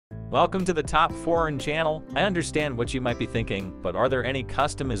Welcome to the top foreign channel. I understand what you might be thinking, but are there any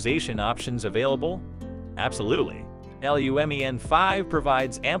customization options available? Absolutely. Lumen5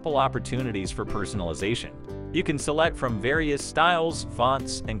 provides ample opportunities for personalization. You can select from various styles,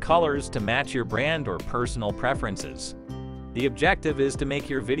 fonts, and colors to match your brand or personal preferences. The objective is to make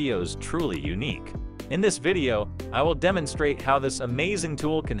your videos truly unique. In this video, I will demonstrate how this amazing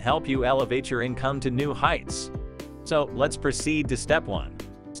tool can help you elevate your income to new heights. So let's proceed to step 1.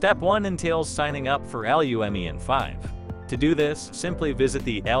 Step 1 entails signing up for Lumen5. To do this, simply visit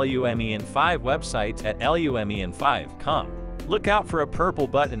the Lumen5 website at lumen5.com. Look out for a purple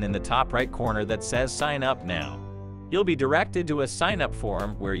button in the top right corner that says Sign Up Now. You'll be directed to a sign-up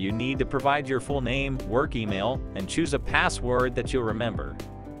form where you need to provide your full name, work email, and choose a password that you'll remember.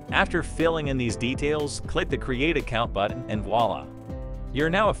 After filling in these details, click the Create Account button and voila! You're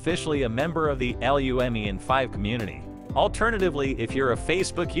now officially a member of the Lumen5 community. Alternatively, if you're a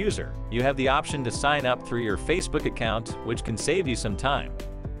Facebook user, you have the option to sign up through your Facebook account, which can save you some time.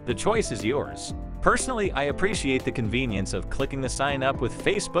 The choice is yours. Personally, I appreciate the convenience of clicking the Sign Up with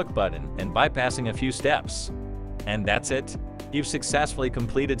Facebook button and bypassing a few steps. And that's it. You've successfully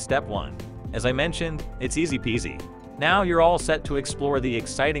completed step 1. As I mentioned, it's easy peasy. Now you're all set to explore the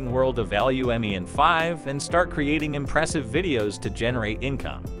exciting world of Lumen5 and start creating impressive videos to generate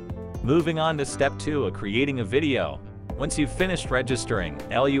income. Moving on to step 2, creating a video. Once you've finished registering,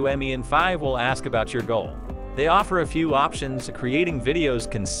 Lumen5 will ask about your goal. They offer a few options: creating videos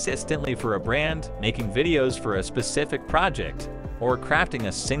consistently for a brand, making videos for a specific project, or crafting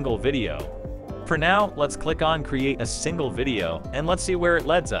a single video. For now, let's click on Create a Single Video and let's see where it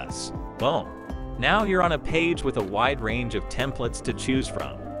leads us. Boom! Now you're on a page with a wide range of templates to choose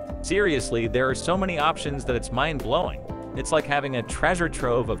from. Seriously, there are so many options that it's mind-blowing. It's like having a treasure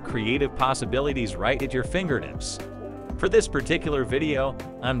trove of creative possibilities right at your fingertips. For this particular video,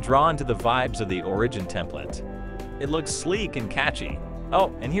 I'm drawn to the vibes of the Origin template. It looks sleek and catchy.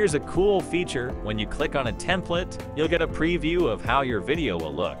 Oh, and here's a cool feature: when you click on a template, you'll get a preview of how your video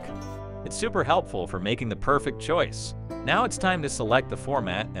will look. It's super helpful for making the perfect choice. Now it's time to select the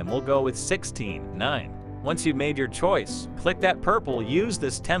format, and we'll go with 16:9. Once you've made your choice, click that purple Use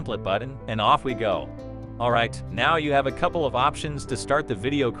This Template button, and off we go. Alright, now you have a couple of options to start the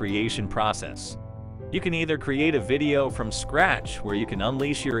video creation process. You can either create a video from scratch, where you can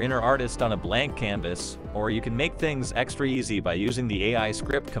unleash your inner artist on a blank canvas, or you can make things extra easy by using the AI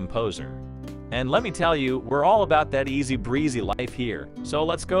script composer. And let me tell you, we're all about that easy breezy life here, so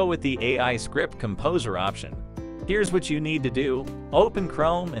let's go with the AI script composer option. Here's what you need to do. Open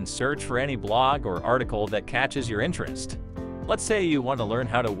Chrome and search for any blog or article that catches your interest. Let's say you want to learn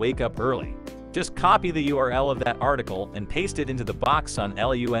how to wake up early. Just copy the URL of that article and paste it into the box on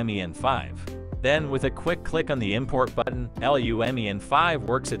Lumen5. Then, with a quick click on the Import button, Lumen5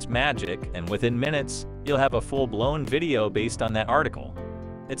 works its magic, and within minutes, you'll have a full-blown video based on that article.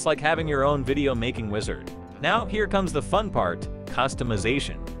 It's like having your own video-making wizard. Now, here comes the fun part: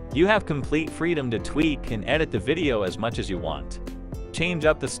 customization. You have complete freedom to tweak and edit the video as much as you want. Change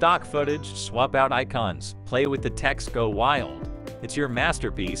up the stock footage, swap out icons, play with the text, go wild. It's your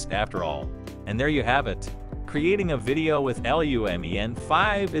masterpiece, after all. And there you have it. Creating a video with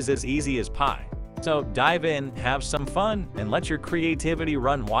Lumen5 is as easy as pie. So dive in, have some fun, and let your creativity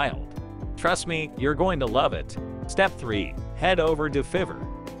run wild. Trust me, you're going to love it. Step 3. Head over to Fiverr.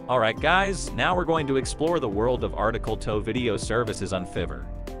 Alright guys, now we're going to explore the world of article-to-video services on Fiverr.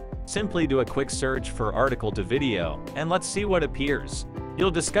 Simply do a quick search for article-to-video, and let's see what appears.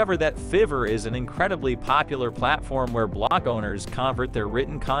 You'll discover that Fiverr is an incredibly popular platform where blog owners convert their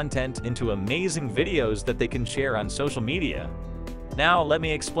written content into amazing videos that they can share on social media. Now, let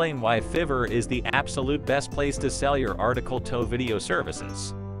me explain why Fiverr is the absolute best place to sell your article-to-video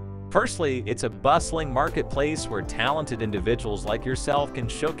services. Firstly, it's a bustling marketplace where talented individuals like yourself can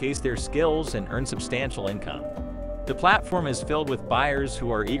showcase their skills and earn substantial income. The platform is filled with buyers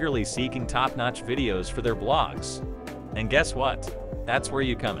who are eagerly seeking top-notch videos for their blogs. And guess what? That's where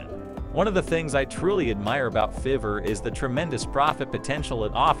you come in. One of the things I truly admire about Fiverr is the tremendous profit potential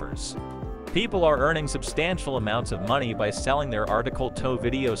it offers. People are earning substantial amounts of money by selling their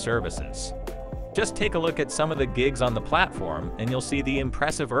article-to-video services. Just take a look at some of the gigs on the platform and you'll see the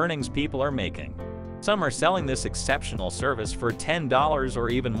impressive earnings people are making. Some are selling this exceptional service for $10 or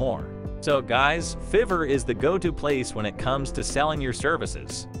even more. So guys, Fiverr is the go-to place when it comes to selling your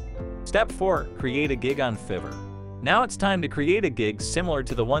services. Step 4. Create a gig on Fiverr. Now it's time to create a gig similar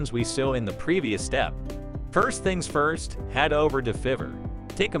to the ones we saw in the previous step. First things first, head over to Fiverr.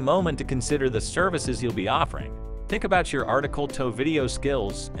 Take a moment to consider the services you'll be offering. Think about your article-to-video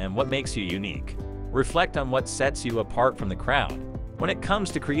skills and what makes you unique. Reflect on what sets you apart from the crowd. When it comes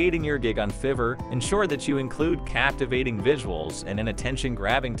to creating your gig on Fiverr, ensure that you include captivating visuals and an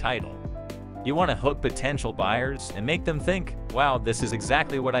attention-grabbing title. You want to hook potential buyers and make them think, wow, this is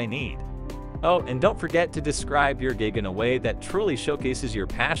exactly what I need. Oh, and don't forget to describe your gig in a way that truly showcases your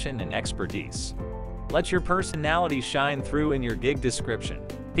passion and expertise. Let your personality shine through in your gig description.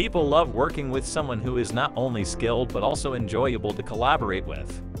 People love working with someone who is not only skilled but also enjoyable to collaborate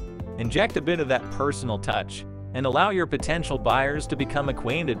with. Inject a bit of that personal touch and allow your potential buyers to become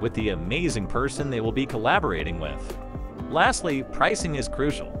acquainted with the amazing person they will be collaborating with. Lastly, pricing is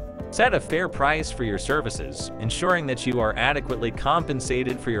crucial. Set a fair price for your services, ensuring that you are adequately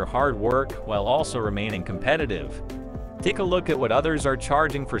compensated for your hard work while also remaining competitive. Take a look at what others are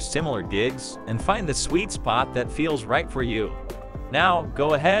charging for similar gigs and find the sweet spot that feels right for you. Now,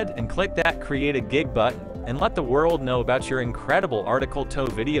 go ahead and click that Create a Gig button and let the world know about your incredible article to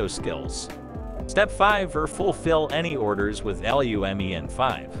video skills. Step 5. Fulfill any orders with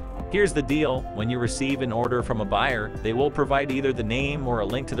LUMEN5. Here's the deal, when you receive an order from a buyer, they will provide either the name or a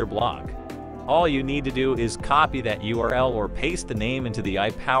link to their blog. All you need to do is copy that URL or paste the name into the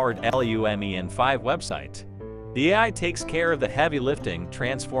AI-powered LUMEN5 website. The AI takes care of the heavy lifting,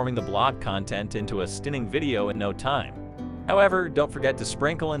 transforming the blog content into a stunning video in no time. However, don't forget to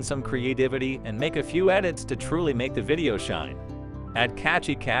sprinkle in some creativity and make a few edits to truly make the video shine. Add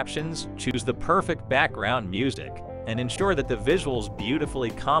catchy captions, choose the perfect background music, and ensure that the visuals beautifully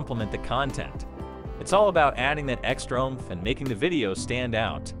complement the content. It's all about adding that extra oomph and making the video stand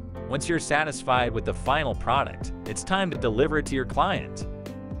out. Once you're satisfied with the final product, it's time to deliver it to your client.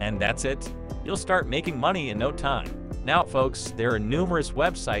 And that's it. You'll start making money in no time. Now, folks, there are numerous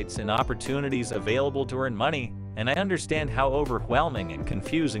websites and opportunities available to earn money, and I understand how overwhelming and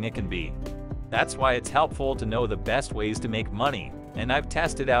confusing it can be. That's why it's helpful to know the best ways to make money, and I've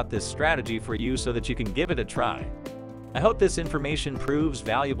tested out this strategy for you so that you can give it a try. I hope this information proves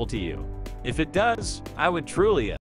valuable to you. If it does, I would truly